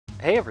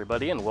Hey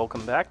everybody, and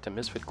welcome back to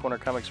Misfit Corner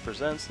Comics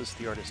Presents. This is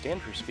the artist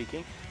Andrew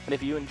speaking, and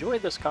if you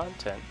enjoyed this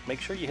content,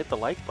 make sure you hit the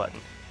like button,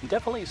 and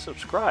definitely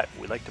subscribe.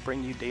 We like to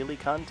bring you daily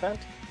content,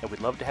 and we'd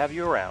love to have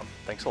you around.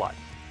 Thanks a lot.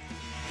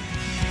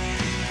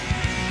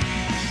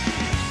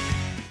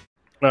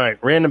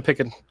 Alright, random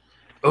picking.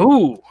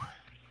 Ooh!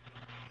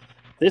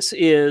 This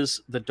is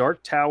the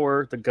Dark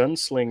Tower, the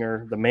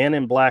Gunslinger, the Man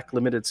in Black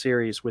limited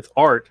series with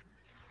art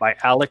by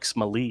Alex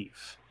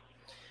Maleev.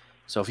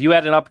 So if you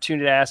had an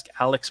opportunity to ask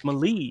Alex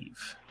Maleev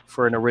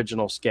for an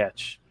original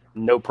sketch,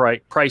 no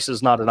price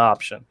is not an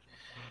option.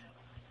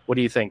 What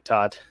do you think,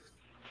 Todd?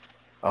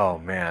 Oh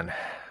man,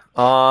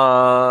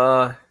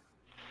 I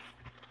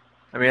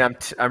mean,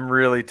 I'm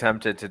really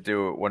tempted to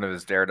do one of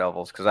his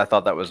Daredevils because I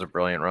thought that was a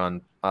brilliant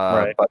run.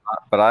 Right.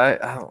 But I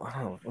don't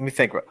know. Let me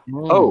think.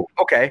 Oh,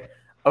 okay.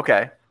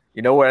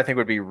 You know what I think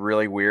would be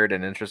really weird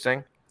and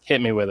interesting? Hit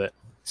me with it.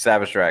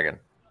 Savage Dragon.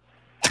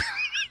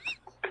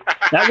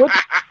 That would.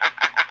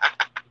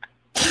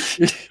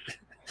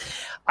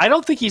 I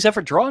don't think he's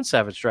ever drawn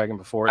Savage Dragon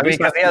before. I mean,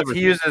 he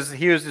uses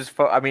he uses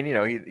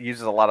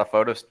a lot of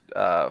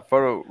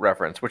photo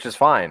reference, which is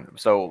fine.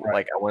 So right.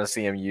 Like, I want to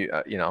see him.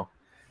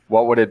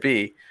 What would it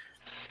be?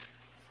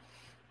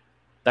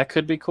 That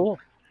could be cool.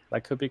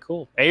 That could be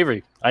cool.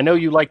 Avery, I know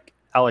you like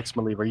Alex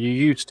Maleev, or you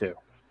used to.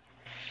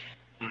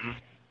 Mm-hmm.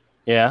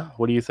 Yeah.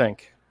 What do you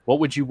think? What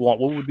would you want?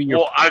 What would be your?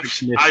 Well,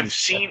 I've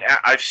seen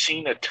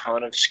a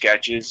ton of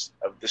sketches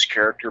of this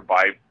character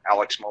by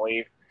Alex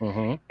Maleev,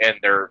 and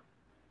they're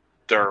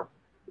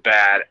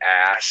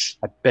badass.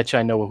 I bet you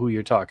I know who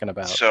you're talking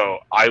about. So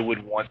I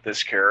would want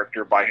this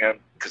character by him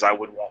because I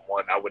would want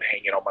one. I would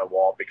hang it on my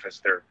wall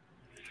because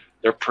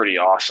they're pretty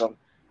awesome.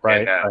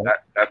 Right. And,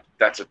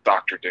 that's a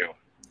Dr. Doom.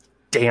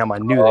 Damn, I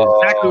knew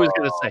exactly what I was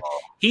going to say.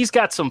 He's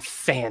got some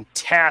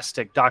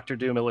fantastic Dr.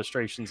 Doom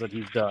illustrations that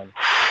he's done.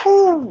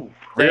 Whew,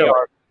 they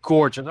are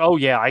gorgeous. Oh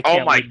yeah, I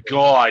can't. Oh my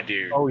god,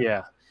 dude. Oh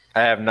yeah.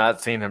 I have not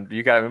seen him.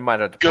 We might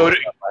have to go to.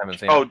 I haven't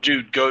seen him.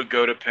 Dude, go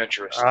to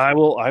Pinterest. I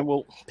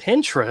will.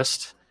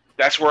 Pinterest.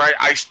 That's where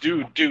I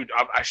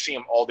see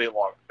him all day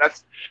long.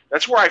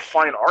 That's where I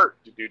find art,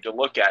 dude, to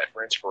look at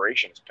for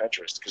inspiration is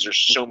Pinterest because there's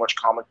so much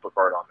comic book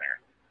art on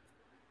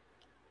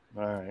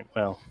there. All right.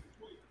 Well.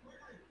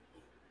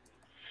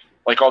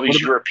 Like all these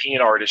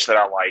European artists that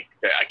I like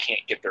that I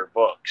can't get their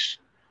books.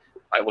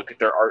 I look at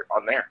their art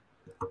on there.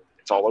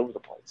 It's all over the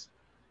place.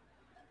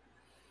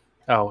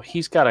 Oh,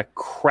 he's got a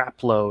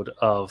crap load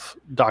of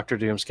Dr.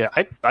 Doom's.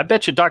 I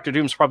bet you Dr.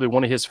 Doom's probably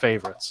one of his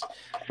favorites.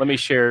 Let me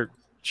share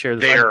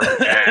this.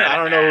 I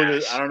don't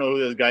know who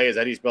this guy is.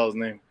 How do you spell his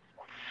name?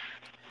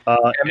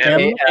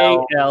 Maleev.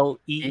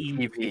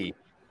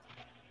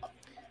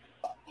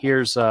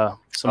 Here's some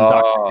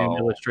Dr. Doom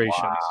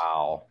illustrations.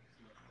 Wow.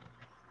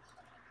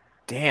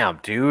 Damn,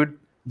 dude.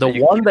 The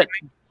one that.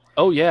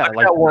 Oh yeah,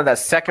 like that one, that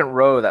second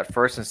row, that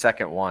first and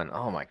second one.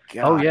 Oh my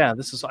god. Oh yeah,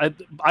 this is.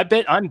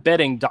 I'm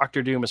betting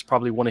Dr. Doom is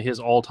probably one of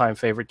his all-time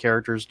favorite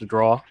characters to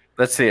draw.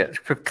 Let's see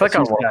it. Click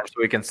on one so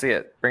we can see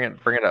it. Bring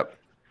it up.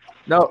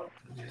 No.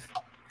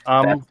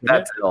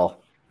 That's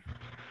ill.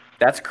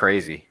 That's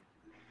crazy.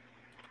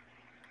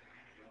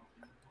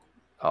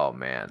 Oh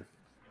man.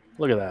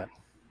 Look at that.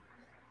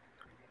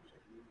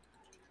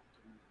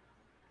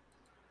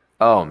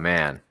 Oh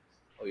man.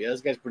 Oh yeah,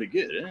 this guy's pretty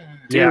good.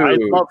 Yeah,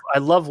 I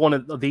love one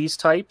of these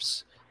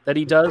types that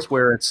he does,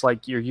 where it's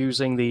like you're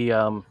using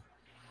the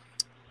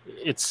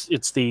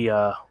it's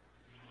the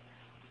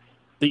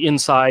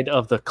inside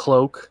of the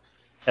cloak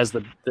as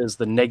the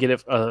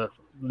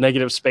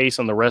negative space,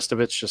 and the rest of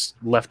it's just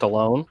left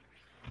alone.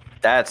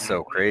 That's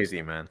so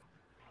crazy, man.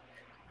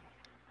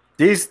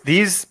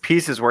 These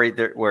pieces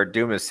where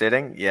Doom is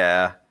sitting,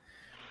 yeah,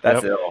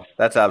 that's ill.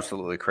 That's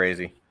absolutely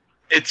crazy.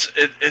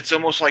 It's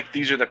almost like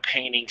these are the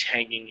paintings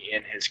hanging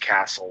in his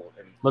castle.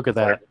 And look at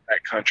that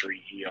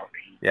country.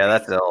 Yeah,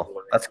 that's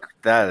ill.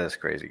 That is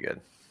crazy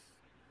good.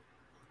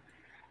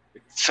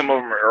 Some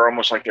of them are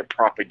almost like their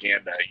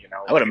propaganda.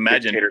 I would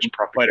imagine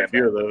quite a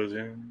few of those.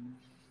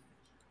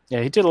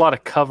 Yeah, he did a lot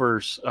of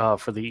covers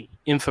for the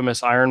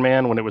infamous Iron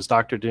Man when it was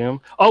Dr.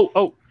 Doom.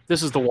 Oh,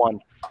 this is the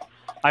one.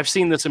 I've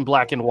seen this in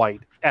black and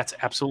white. That's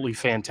absolutely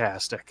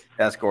fantastic.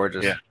 That's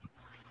gorgeous. Yeah,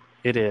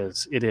 it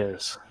is. It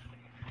is.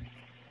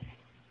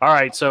 All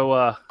right,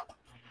 so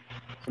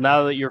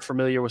now that you're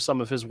familiar with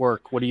some of his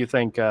work, what do you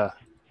think?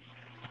 Dillard?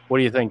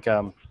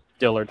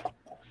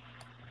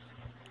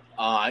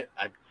 I'd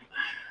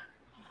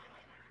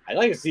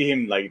like to see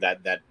him like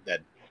that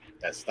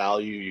style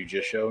you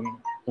just showed.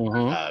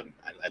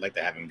 I'd like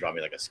to have him draw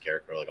me like a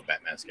scarecrow, like a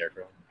Batman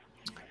scarecrow.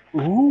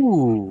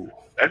 Ooh,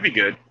 that'd be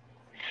good.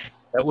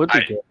 That would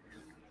be good.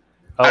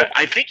 Oh.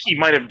 I think he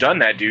might have done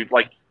that, dude.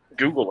 Like,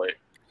 Google it.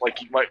 Like,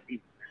 he might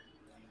be.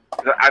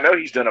 I know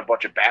he's done a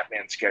bunch of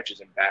Batman sketches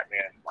and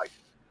Batman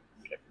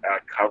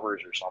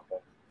covers or something.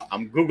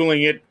 I'm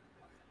Googling it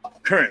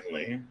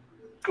currently.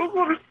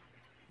 Google it.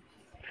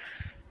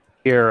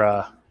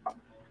 Here,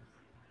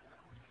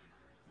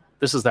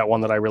 this is that one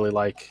that I really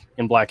like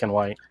in black and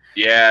white.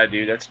 Yeah,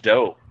 dude, that's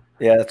dope.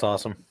 Yeah, that's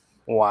awesome.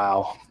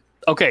 Wow.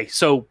 Okay,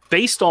 so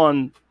based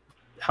on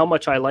how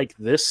much I like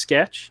this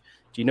sketch,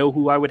 do you know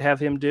who I would have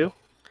him do?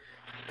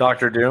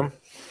 Dr. Doom.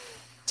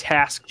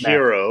 Taskmaster.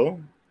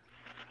 Hero.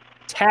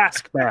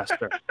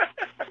 Taskmaster.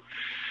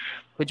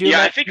 Could you?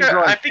 Yeah, I think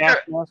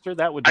Taskmaster.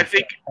 That would. Be I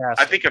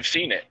think I've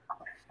seen it.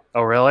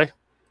 Oh, really?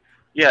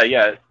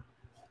 Yeah.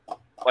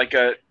 Like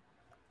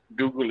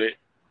Google it.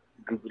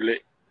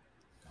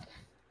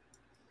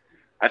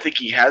 I think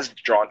he has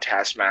drawn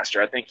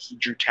Taskmaster. I think he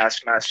drew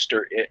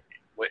Taskmaster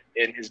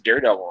in his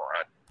Daredevil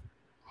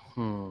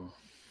run.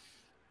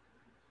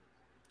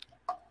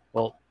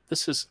 Well,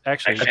 this is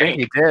actually. I think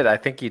he did. I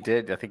think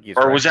he's.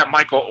 Or right. was that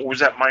Michael? Was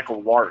that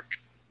Michael Lark?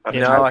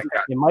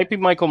 It might be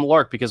Michael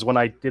Lark, because when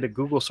I did a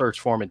Google search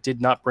for him, it did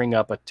not bring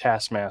up a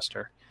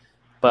Taskmaster.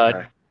 But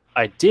Okay.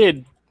 I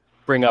did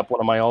bring up one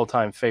of my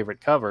all-time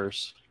favorite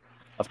covers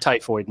of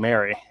Typhoid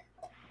Mary.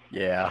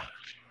 Yeah.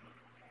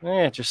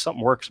 Just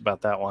something works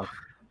about that one.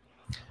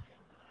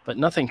 But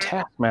nothing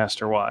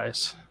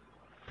Taskmaster-wise.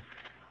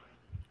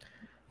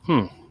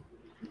 All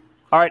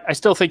right, I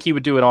still think he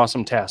would do an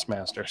awesome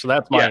Taskmaster, so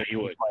that's my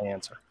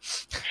answer.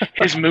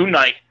 His Moon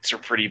Knights are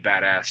pretty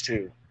badass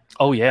too.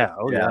 Oh yeah,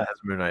 His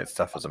Moon Knight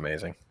stuff is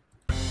amazing.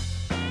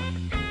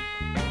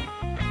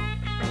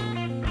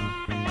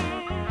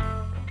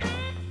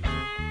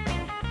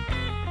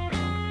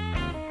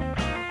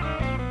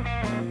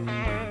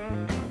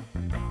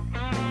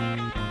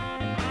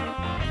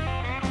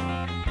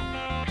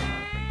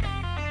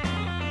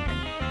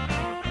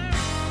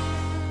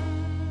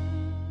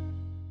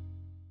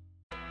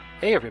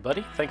 Hey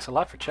everybody, thanks a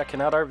lot for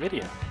checking out our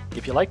video.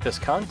 If you like this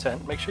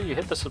content, make sure you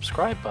hit the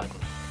subscribe button,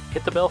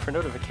 hit the bell for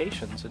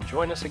notifications, and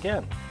join us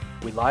again.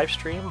 We live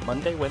stream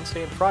Monday,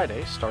 Wednesday, and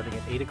Friday starting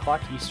at 8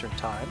 o'clock Eastern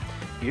Time.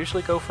 We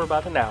usually go for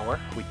about an hour.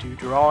 We do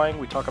drawing,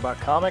 we talk about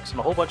comics,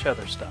 and a whole bunch of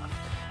other stuff.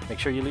 Make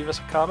sure you leave us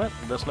a comment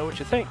and let us know what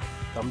you think.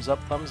 Thumbs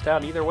up, thumbs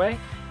down either way,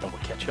 and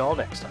we'll catch you all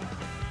next time.